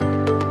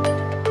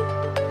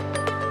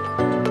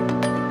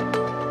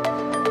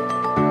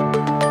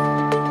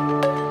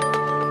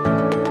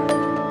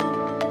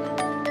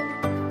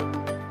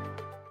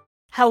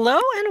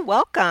Hello and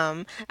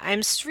welcome.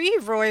 I'm Sri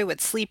Roy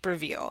with Sleep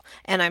Review,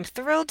 and I'm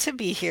thrilled to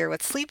be here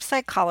with sleep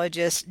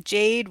psychologist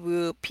Jade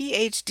Wu,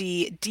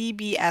 PhD,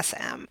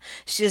 DBSM.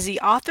 She is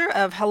the author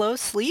of Hello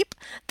Sleep,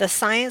 The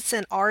Science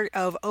and Art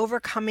of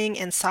Overcoming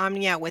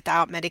Insomnia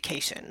Without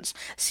Medications.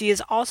 She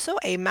is also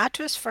a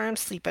Mattress Firm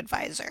sleep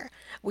advisor.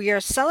 We are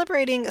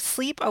celebrating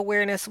Sleep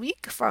Awareness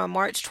Week from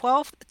March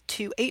 12th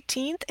to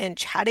 18th and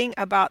chatting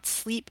about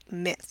sleep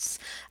myths.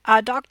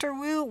 Dr.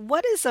 Wu,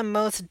 what is the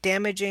most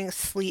damaging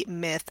sleep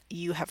myth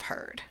you have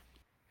heard?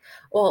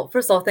 Well,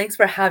 first of all, thanks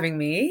for having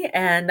me.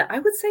 And I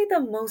would say the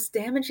most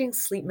damaging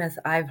sleep myth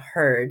I've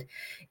heard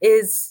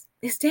is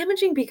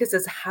damaging because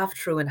it's half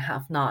true and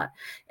half not.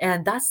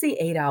 And that's the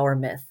 8-hour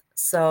myth.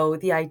 So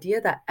the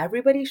idea that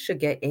everybody should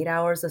get 8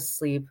 hours of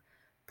sleep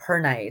per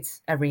night,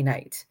 every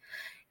night.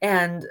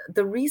 And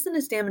the reason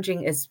it's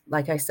damaging is,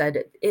 like I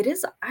said, it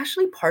is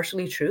actually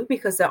partially true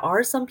because there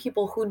are some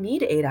people who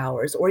need 8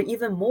 hours or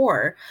even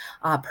more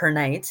per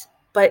night.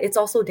 But it's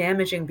also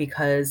damaging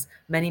because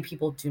many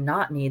people do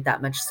not need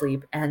that much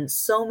sleep. And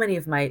so many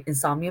of my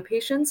insomnia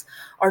patients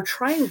are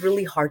trying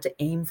really hard to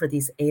aim for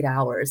these 8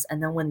 hours.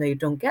 And then when they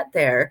don't get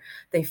there,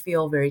 they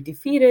feel very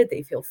defeated,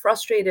 they feel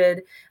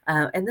frustrated.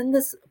 And then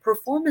this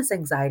performance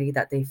anxiety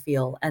that they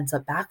feel ends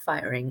up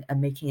backfiring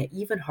and making it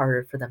even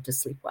harder for them to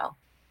sleep well.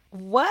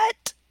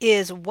 What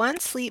is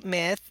one sleep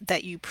myth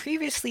that you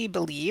previously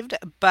believed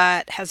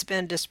but has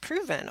been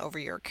disproven over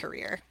your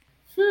career?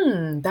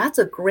 That's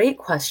a great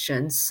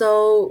question.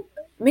 So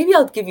maybe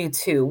I'll give you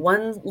two,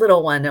 one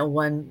little one and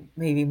one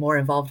maybe more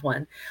involved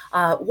one.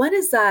 One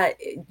is that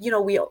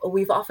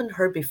we've often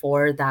heard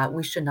before that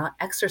we should not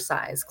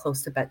exercise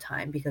close to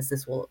bedtime because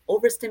this will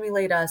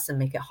overstimulate us and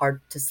make it hard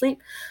to sleep.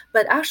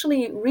 But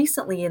actually,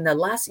 recently in the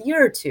last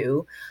year or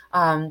two,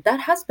 that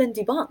has been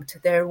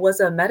debunked. There was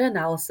a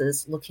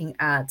meta-analysis looking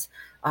at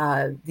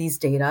these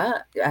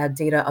data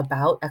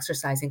about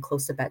exercising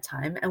close to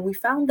bedtime, and we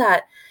found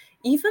that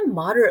even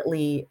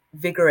moderately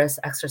vigorous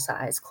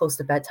exercise close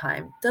to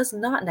bedtime does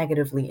not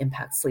negatively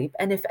impact sleep.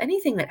 And if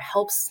anything, it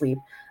helps sleep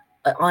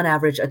on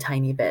average a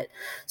tiny bit.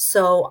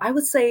 So I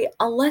would say,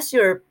 unless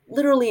you're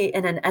literally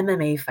in an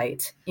MMA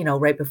fight,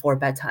 right before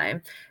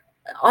bedtime,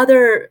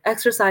 other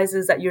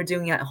exercises that you're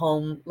doing at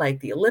home, like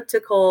the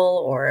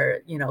elliptical or,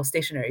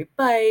 stationary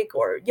bike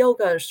or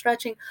yoga or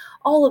stretching,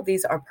 all of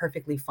these are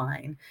perfectly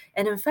fine.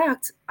 And in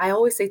fact, I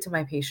always say to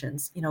my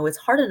patients, it's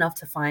hard enough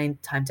to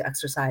find time to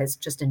exercise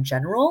just in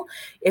general.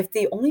 If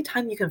the only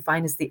time you can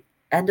find is the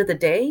end of the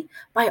day,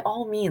 by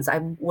all means, I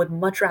would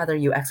much rather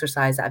you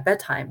exercise at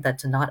bedtime than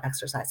to not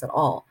exercise at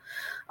all.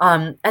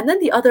 And then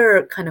the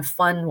other kind of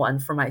fun one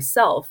for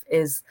myself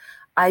is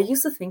I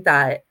used to think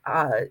that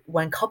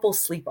when couples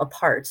sleep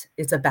apart,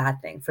 it's a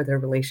bad thing for their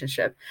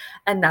relationship.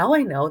 And now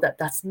I know that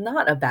that's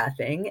not a bad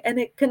thing. And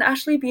it can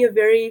actually be a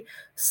very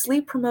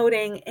sleep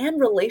promoting and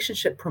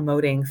relationship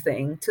promoting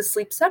thing to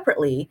sleep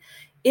separately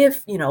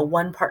if,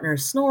 one partner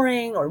is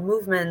snoring or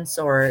movements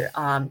or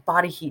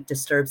body heat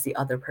disturbs the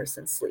other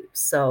person's sleep.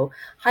 So,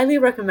 highly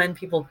recommend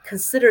people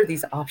consider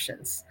these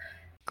options.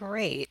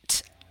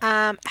 Great.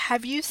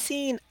 Have you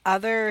seen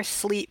other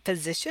sleep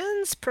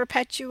physicians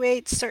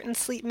perpetuate certain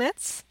sleep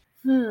myths?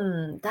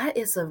 That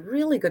is a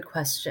really good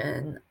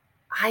question.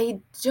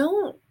 I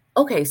don't.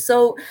 Okay,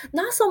 so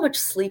not so much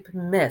sleep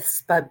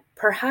myths, but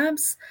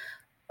perhaps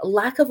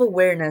lack of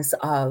awareness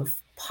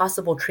of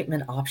possible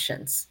treatment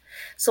options.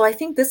 So I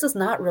think this is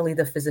not really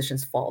the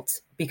physician's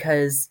fault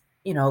because,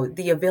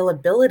 the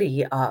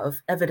availability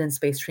of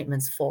evidence-based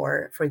treatments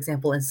for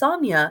example,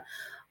 insomnia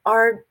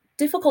are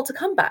difficult to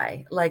come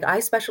by. Like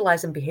I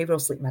specialize in behavioral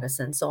sleep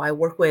medicine, so I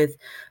work with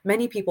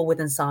many people with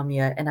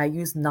insomnia and I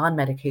use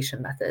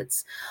non-medication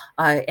methods.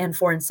 And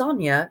for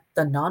insomnia,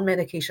 the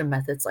non-medication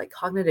methods like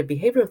cognitive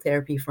behavioral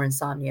therapy for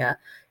insomnia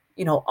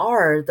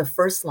are the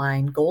first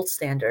line gold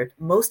standard,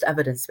 most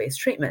evidence-based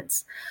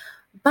treatments.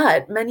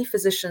 But many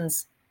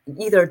physicians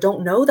either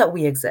don't know that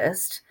we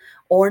exist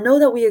or know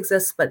that we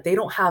exist, but they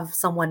don't have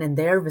someone in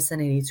their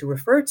vicinity to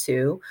refer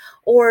to,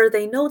 or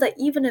they know that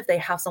even if they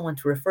have someone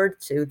to refer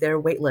to, their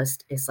wait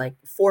list is like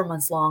 4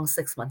 months long,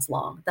 6 months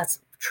long. That's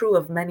true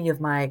of many of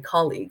my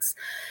colleagues.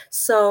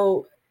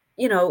 So,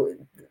 you know,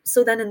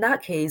 so then in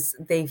that case,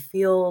 they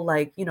feel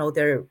like,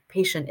 their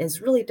patient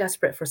is really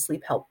desperate for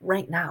sleep help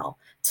right now,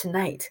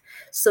 tonight.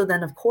 So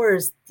then, of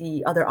course,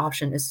 the other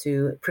option is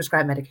to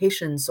prescribe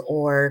medications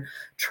or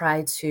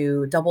try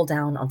to double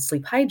down on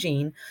sleep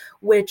hygiene,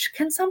 which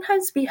can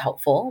sometimes be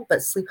helpful,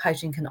 but sleep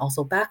hygiene can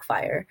also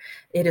backfire.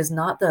 It is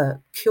not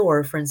the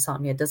cure for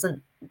insomnia, it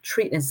doesn't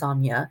treat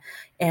insomnia.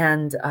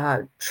 And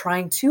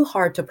trying too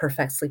hard to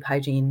perfect sleep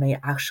hygiene may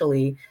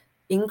actually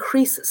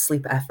increase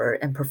sleep effort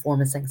and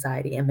performance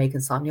anxiety and make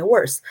insomnia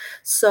worse.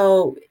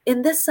 So,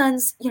 in this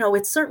sense,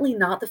 it's certainly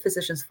not the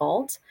physician's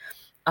fault.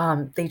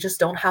 They just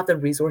don't have the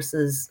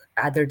resources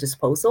at their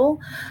disposal.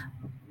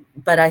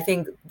 But I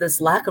think this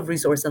lack of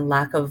resource and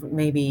lack of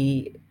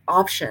maybe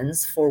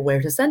options for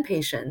where to send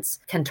patients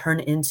can turn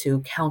into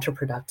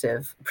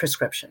counterproductive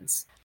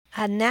prescriptions.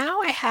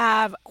 Now I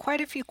have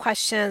quite a few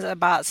questions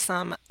about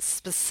some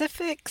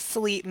specific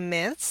sleep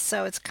myths.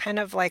 So it's kind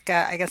of like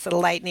I guess, a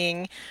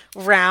lightning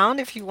round.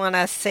 If you want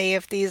to say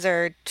if these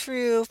are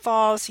true,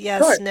 false,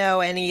 yes, Sure. no,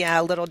 any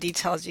little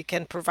details you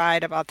can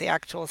provide about the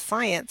actual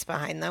science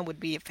behind them would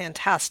be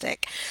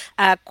fantastic.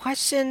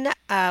 Question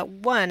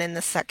one in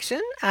the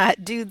section: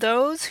 do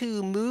those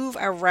who move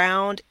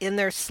around in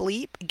their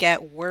sleep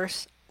get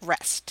worse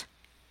rest?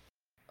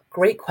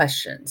 Great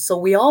question. So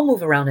we all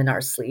move around in our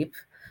sleep,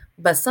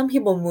 but some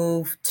people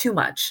move too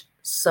much.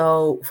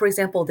 So, for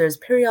example, there's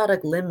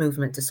periodic limb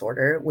movement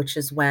disorder, which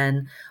is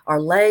when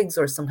our legs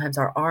or sometimes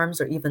our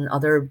arms or even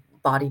other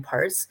body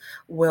parts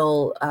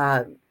will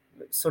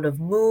sort of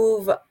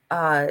move,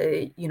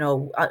 not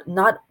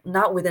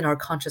within our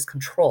conscious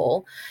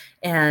control.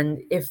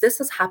 And if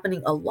this is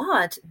happening a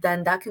lot,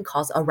 then that can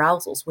cause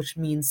arousals, which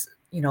means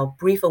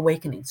brief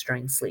awakenings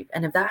during sleep.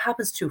 And if that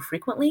happens too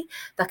frequently,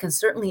 that can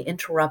certainly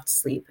interrupt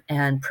sleep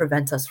and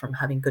prevent us from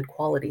having good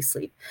quality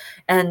sleep.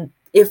 And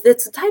if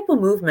it's a type of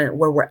movement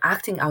where we're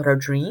acting out our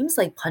dreams,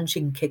 like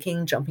punching,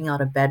 kicking, jumping out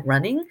of bed,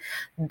 running,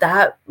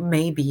 that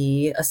may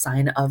be a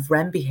sign of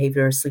REM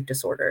behavior or sleep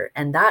disorder.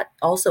 And that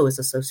also is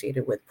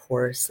associated with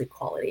poor sleep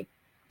quality.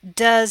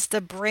 Does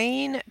the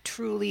brain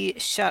truly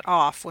shut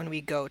off when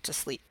we go to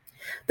sleep?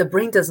 The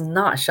brain does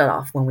not shut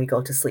off when we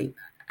go to sleep.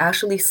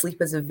 Actually,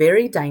 sleep is a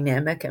very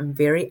dynamic and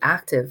very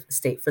active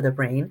state for the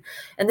brain.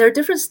 And there are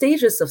different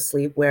stages of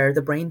sleep where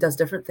the brain does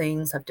different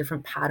things, have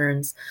different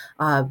patterns.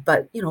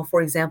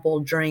 For example,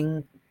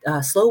 during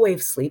slow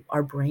wave sleep,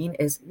 our brain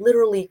is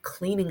literally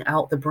cleaning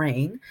out the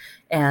brain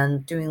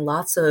and doing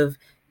lots of,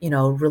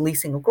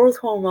 releasing of growth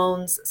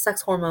hormones,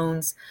 sex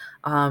hormones,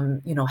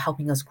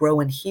 helping us grow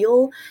and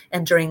heal.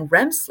 And during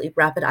REM sleep,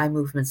 rapid eye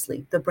movement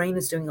sleep, the brain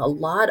is doing a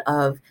lot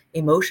of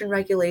emotion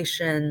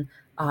regulation,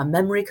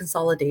 memory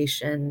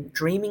consolidation,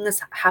 dreaming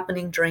is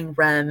happening during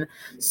REM.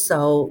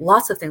 So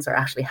lots of things are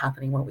actually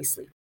happening when we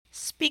sleep.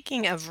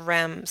 Speaking of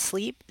REM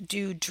sleep,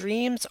 do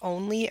dreams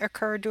only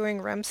occur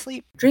during REM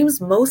sleep? Dreams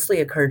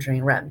mostly occur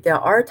during REM. There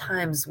are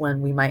times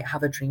when we might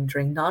have a dream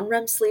during non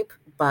REM sleep,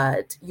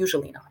 but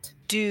usually not.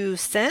 Do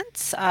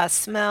scents,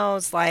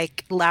 smells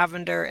like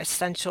lavender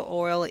essential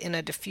oil in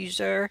a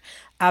diffuser,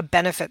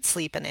 benefit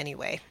sleep in any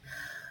way?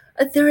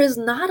 There is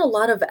not a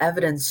lot of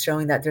evidence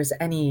showing that there's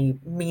any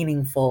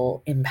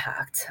meaningful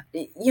impact.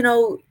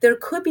 There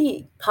could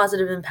be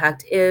positive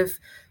impact if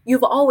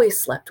you've always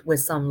slept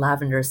with some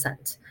lavender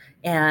scent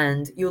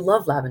and you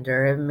love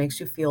lavender. It makes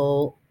you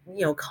feel,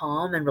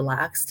 calm and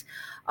relaxed.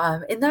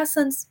 In that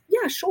sense,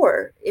 yeah,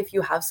 sure. If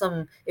you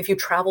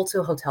travel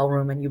to a hotel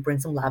room and you bring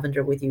some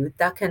lavender with you,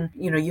 that can,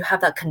 you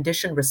have that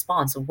conditioned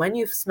response. When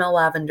you smell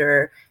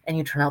lavender and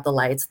you turn out the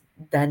lights,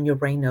 then your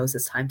brain knows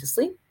it's time to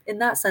sleep. In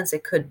that sense,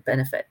 it could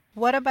benefit.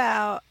 What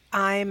about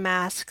eye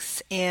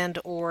masks and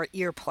or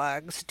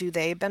earplugs? Do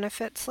they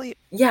benefit sleep?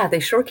 Yeah, they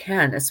sure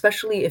can,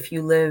 especially if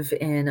you live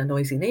in a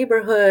noisy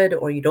neighborhood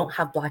or you don't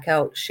have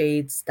blackout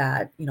shades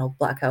that,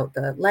 black out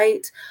the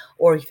light,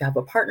 or if you have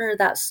a partner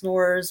that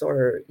snores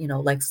or,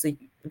 likes to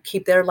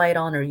keep their light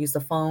on or use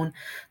the phone,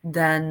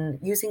 then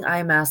using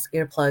eye mask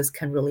earplugs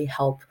can really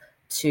help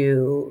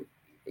to,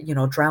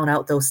 drown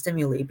out those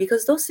stimuli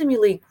because those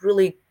stimuli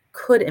really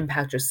could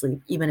impact your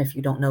sleep even if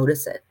you don't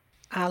notice it.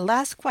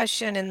 Last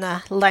question in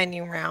the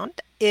lightning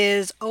round.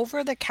 Is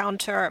over the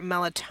counter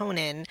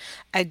melatonin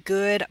a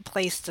good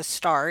place to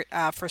start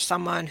for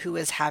someone who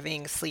is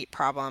having sleep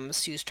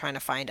problems, who's trying to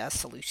find a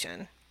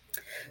solution?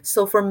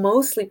 So for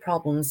most sleep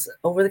problems,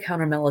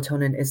 over-the-counter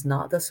melatonin is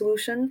not the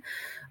solution.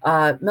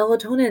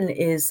 Melatonin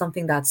is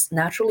something that's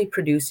naturally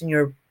produced in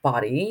your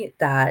body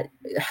that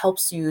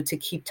helps you to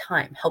keep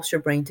time, helps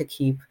your brain to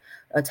keep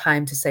a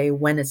time to say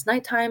when it's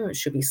nighttime, it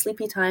should be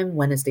sleepy time,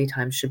 when it's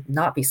daytime, should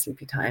not be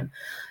sleepy time.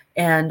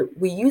 And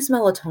we use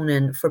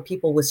melatonin for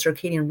people with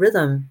circadian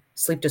rhythm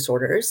sleep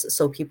disorders.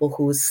 So people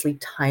whose sleep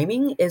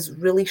timing is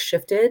really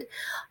shifted,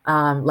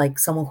 like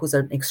someone who's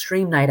an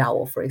extreme night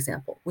owl, for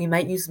example. We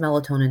might use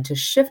melatonin to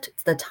shift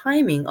the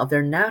timing of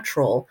their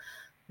natural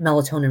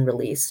melatonin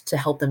release to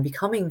help them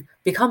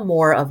become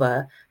more of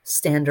a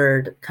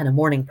standard kind of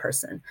morning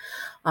person.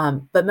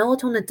 But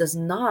melatonin does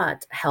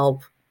not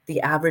help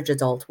the average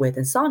adult with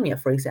insomnia,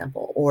 for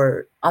example,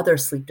 or other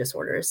sleep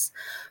disorders.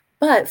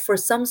 But for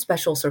some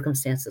special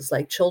circumstances,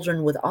 like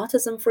children with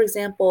autism, for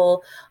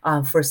example,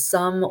 for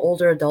some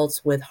older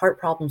adults with heart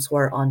problems who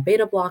are on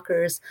beta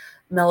blockers,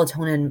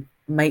 melatonin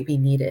might be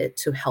needed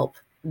to help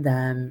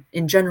them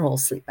in general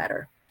sleep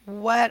better.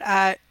 What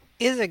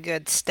is a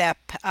good step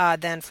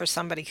then for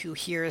somebody who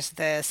hears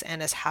this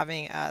and is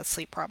having a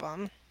sleep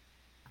problem?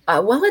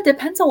 Well, it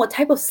depends on what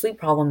type of sleep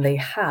problem they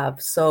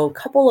have. So, a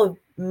couple of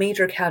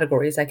major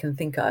categories I can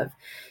think of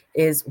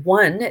is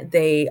one,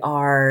 they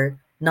are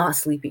not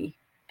sleepy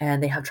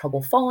and they have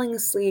trouble falling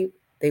asleep.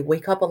 They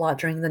wake up a lot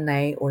during the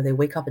night, or they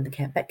wake up and they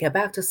can't get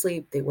back to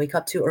sleep. They wake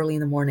up too early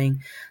in the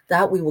morning.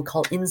 That we will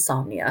call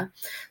insomnia.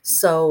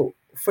 So,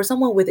 for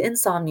someone with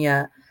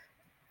insomnia,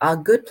 a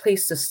good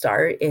place to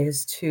start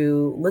is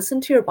to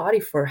listen to your body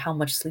for how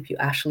much sleep you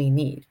actually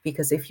need.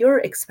 Because if you're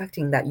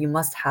expecting that you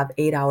must have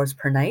 8 hours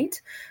per night,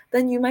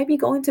 then you might be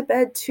going to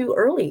bed too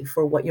early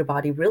for what your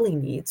body really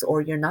needs,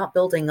 or you're not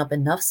building up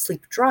enough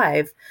sleep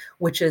drive,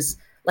 which is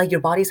like your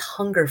body's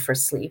hunger for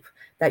sleep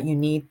that you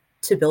need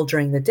to build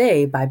during the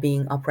day by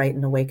being upright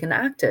and awake and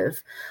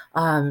active.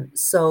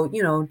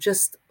 So,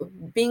 just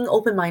being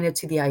open minded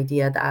to the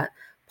idea that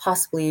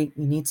possibly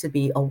you need to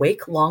be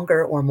awake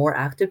longer or more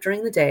active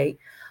during the day,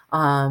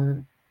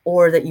 um,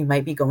 or that you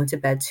might be going to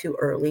bed too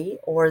early,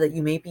 or that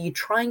you may be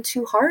trying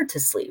too hard to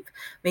sleep,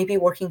 maybe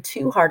working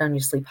too hard on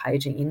your sleep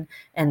hygiene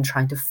and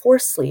trying to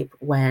force sleep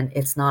when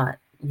it's not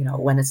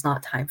when it's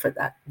not time for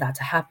that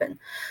to happen.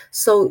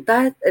 So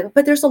that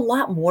but there's a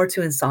lot more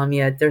to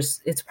insomnia.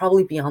 It's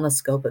probably beyond the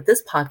scope of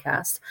this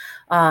podcast.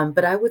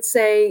 But I would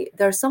say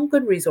there are some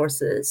good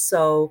resources.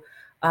 So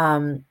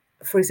um,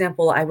 for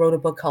example, I wrote a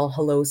book called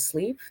Hello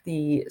Sleep: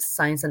 The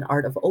Science and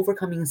Art of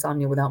Overcoming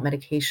Insomnia Without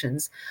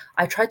Medications.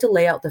 I tried to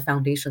lay out the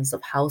foundations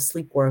of how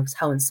sleep works,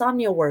 how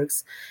insomnia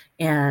works,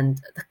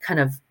 and the kind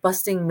of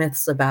busting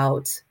myths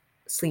about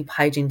sleep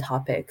hygiene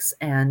topics,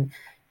 and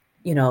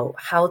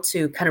how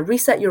to kind of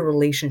reset your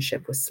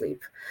relationship with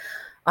sleep.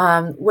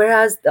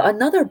 Whereas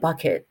another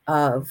bucket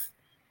of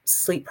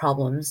sleep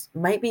problems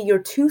might be you're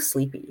too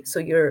sleepy. So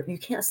you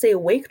can't stay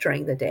awake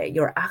during the day.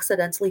 You're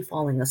accidentally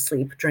falling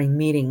asleep during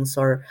meetings,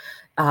 or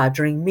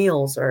during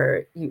meals,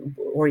 or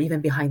even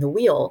behind the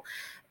wheel.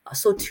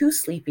 So too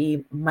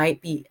sleepy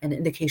might be an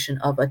indication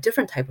of a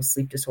different type of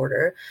sleep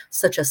disorder,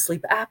 such as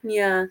sleep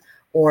apnea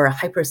or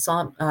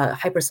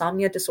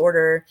hypersomnia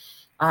disorder.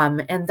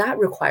 And that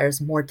requires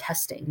more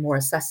testing, more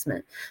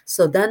assessment.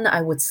 So then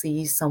I would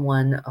see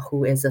someone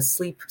who is a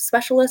sleep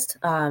specialist,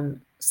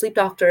 sleep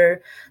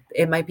doctor.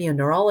 It might be a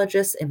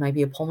neurologist, it might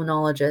be a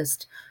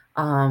pulmonologist.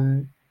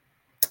 Um,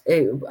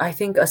 I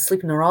think a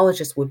sleep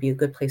neurologist would be a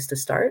good place to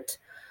start.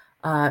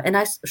 And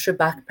I should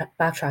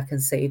backtrack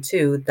and say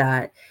too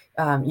that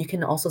you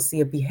can also see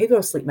a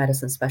behavioral sleep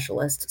medicine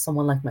specialist,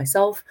 someone like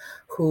myself,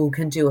 who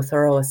can do a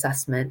thorough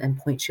assessment and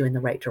point you in the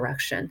right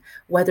direction,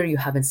 whether you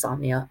have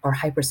insomnia or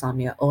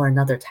hypersomnia or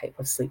another type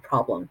of sleep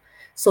problem.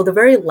 So the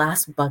very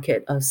last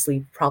bucket of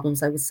sleep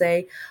problems, I would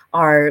say,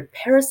 are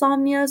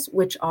parasomnias,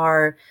 which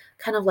are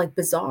kind of like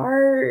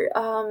bizarre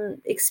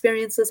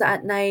experiences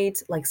at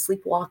night, like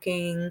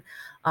sleepwalking,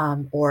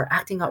 or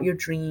acting out your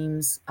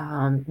dreams,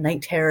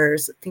 night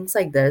terrors, things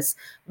like this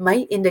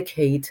might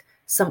indicate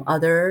some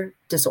other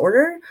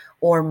disorder,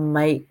 or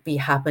might be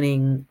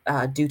happening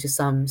due to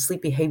some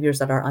sleep behaviors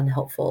that are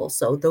unhelpful.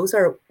 So those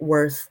are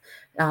worth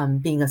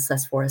being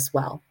assessed for as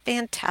well.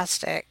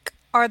 Fantastic.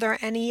 Are there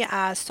any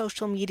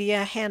social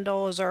media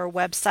handles or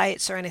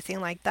websites or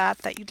anything like that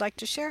that you'd like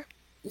to share?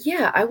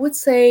 Yeah, I would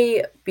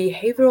say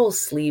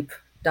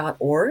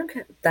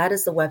behavioralsleep.org. That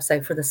is the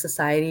website for the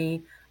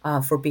Society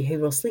for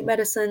Behavioral Sleep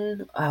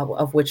Medicine,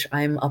 of which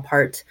I'm a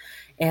part.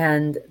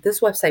 And this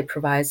website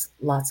provides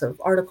lots of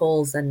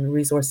articles and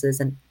resources,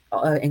 and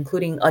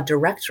including a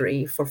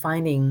directory for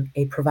finding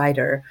a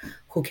provider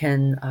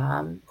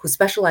who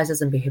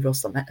specializes in behavioral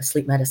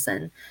sleep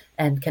medicine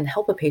and can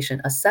help a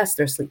patient assess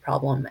their sleep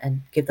problem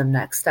and give them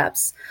next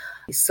steps.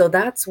 So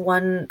that's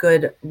one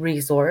good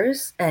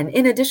resource. And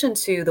in addition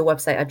to the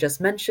website I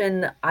just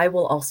mentioned, I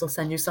will also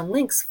send you some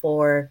links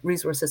for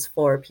resources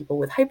for people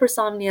with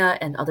hypersomnia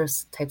and other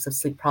types of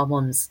sleep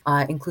problems,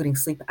 including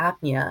sleep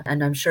apnea.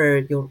 And I'm sure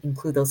you'll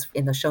include those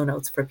in the show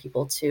notes for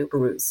people to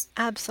peruse.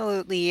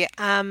 Absolutely.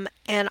 And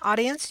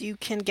audience, you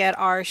can get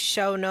our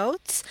show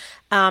notes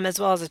as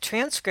well as a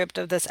transcript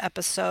of this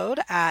episode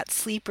at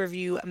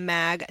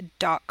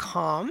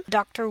sleepreviewmag.com.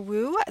 Dr.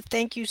 Wu,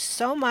 thank you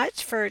so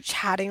much for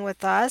chatting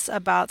with us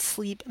about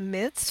sleep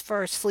myths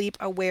for Sleep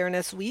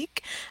Awareness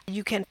Week.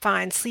 You can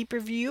find Sleep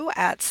Review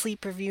at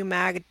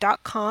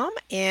sleepreviewmag.com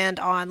and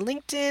on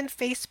LinkedIn,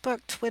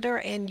 Facebook, Twitter,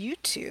 and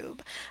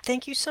YouTube.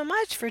 Thank you so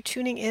much for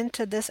tuning in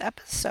to this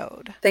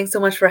episode. Thanks so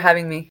much for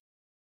having me.